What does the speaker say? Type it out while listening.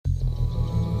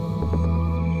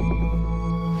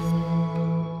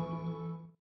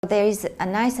there is a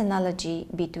nice analogy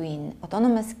between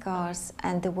autonomous cars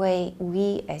and the way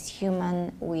we as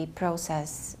human, we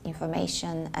process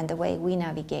information and the way we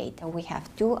navigate. We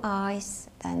have two eyes,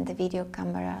 and the video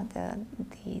camera,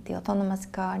 the autonomous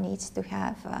car needs to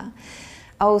have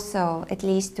also at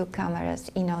least two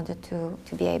cameras in order to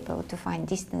be able to find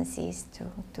distances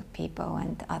to people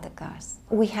and other cars.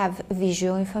 We have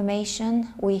visual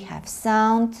information, we have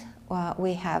sound,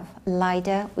 we have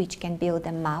LIDAR, which can build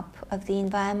a map of the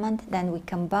environment. Then we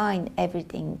combine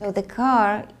everything. So the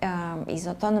car is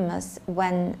autonomous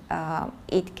when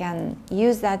it can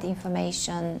use that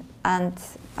information and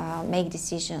make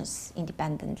decisions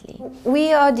independently.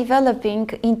 We are developing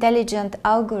intelligent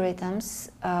algorithms,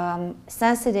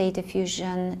 sensor data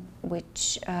fusion,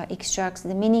 which extracts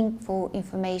the meaningful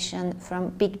information from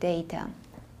big data.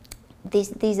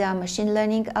 These are machine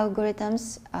learning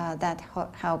algorithms that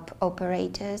help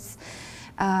operators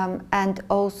and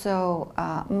also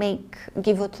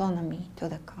give autonomy to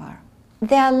the car.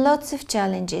 There are lots of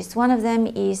challenges. One of them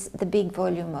is the big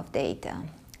volume of data.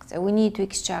 So we need to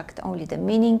extract only the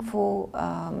meaningful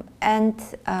and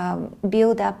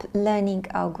build up learning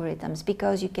algorithms,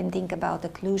 because you can think about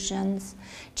occlusions,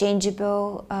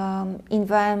 changeable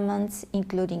environments,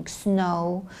 including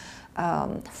snow,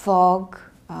 fog.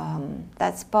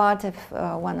 That's part of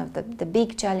one of the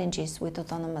big challenges with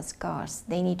autonomous cars.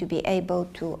 They need to be able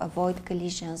to avoid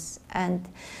collisions and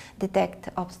detect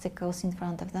obstacles in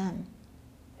front of them.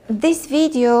 This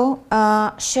video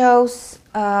shows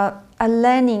a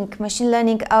machine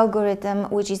learning algorithm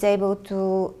which is able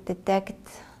to detect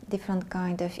different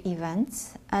kind of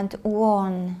events and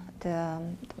warn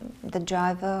the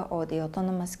driver or the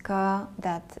autonomous car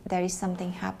that there is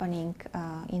something happening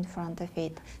in front of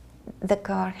it. The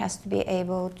car has to be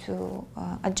able to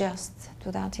adjust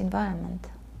to that environment.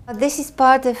 This is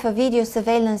part of a video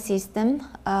surveillance system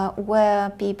where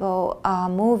people are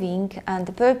moving, and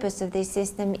the purpose of this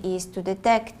system is to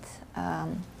detect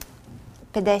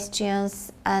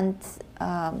pedestrians and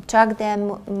track their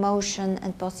motion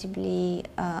and possibly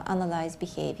analyze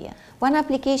behavior. One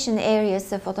application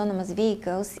areas of autonomous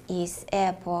vehicles is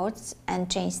airports and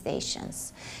train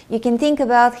stations. You can think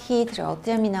about Heathrow,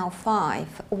 Terminal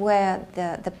 5, where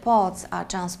the pods are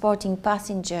transporting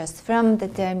passengers from the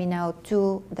terminal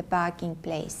to the parking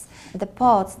place. The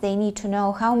pods, they need to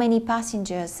know how many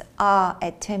passengers are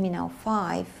at Terminal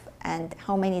 5 and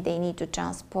how many they need to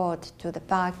transport to the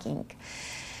parking.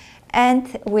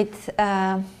 And with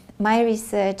my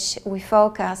research, we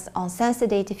focus on sensor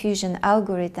data fusion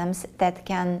algorithms that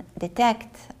can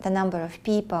detect the number of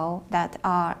people that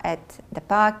are at the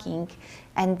parking,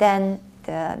 and then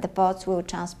the pods will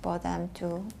transport them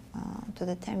to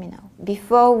the terminal.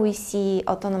 Before we see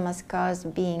autonomous cars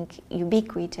being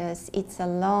ubiquitous, it's a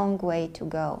long way to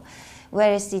go.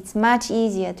 Whereas it's much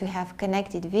easier to have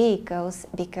connected vehicles,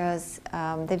 because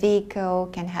the vehicle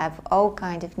can have all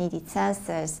kinds of needed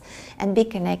sensors and be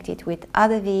connected with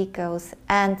other vehicles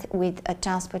and with a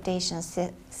transportation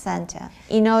center.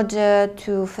 In order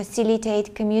to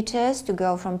facilitate commuters to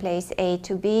go from place A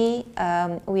to B,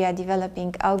 we are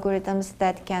developing algorithms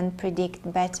that can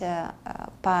predict better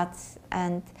paths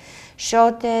and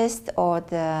shortest or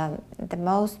the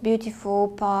most beautiful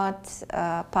paths,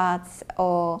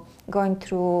 or going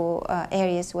through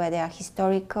areas where there are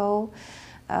historical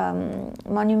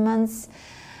monuments,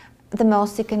 the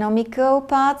most economical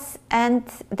paths, and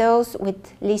those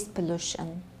with least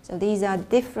pollution. So these are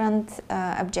different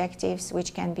objectives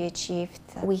which can be achieved.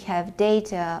 We have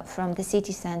data from the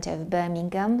city center of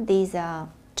Birmingham. These are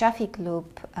traffic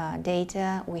loop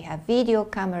data, we have video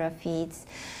camera feeds,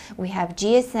 we have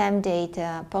GSM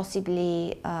data,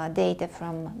 possibly data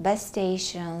from bus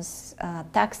stations,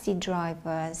 taxi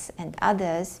drivers and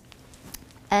others,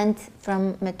 and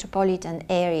from metropolitan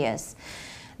areas.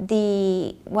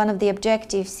 One of the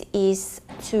objectives is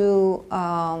to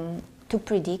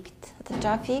predict the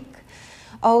traffic.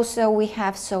 Also, we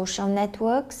have social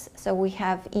networks, so we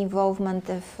have involvement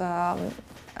of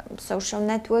social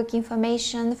network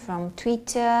information from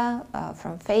Twitter,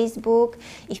 from Facebook.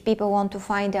 If people want to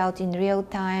find out in real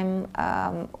time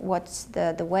what's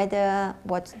the weather,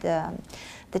 what's the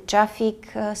traffic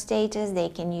status, they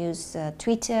can use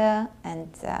Twitter and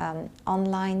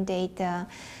online data,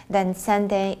 then send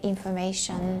their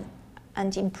information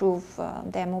and improve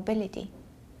their mobility.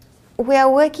 We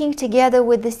are working together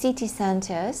with the city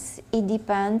centers. It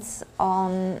depends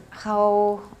on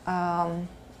how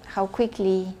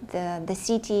quickly the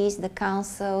cities, the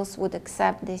councils would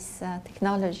accept this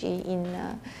technology in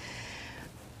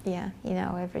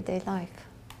our everyday life.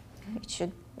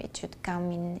 It should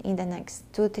come in the next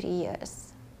 2-3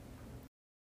 years.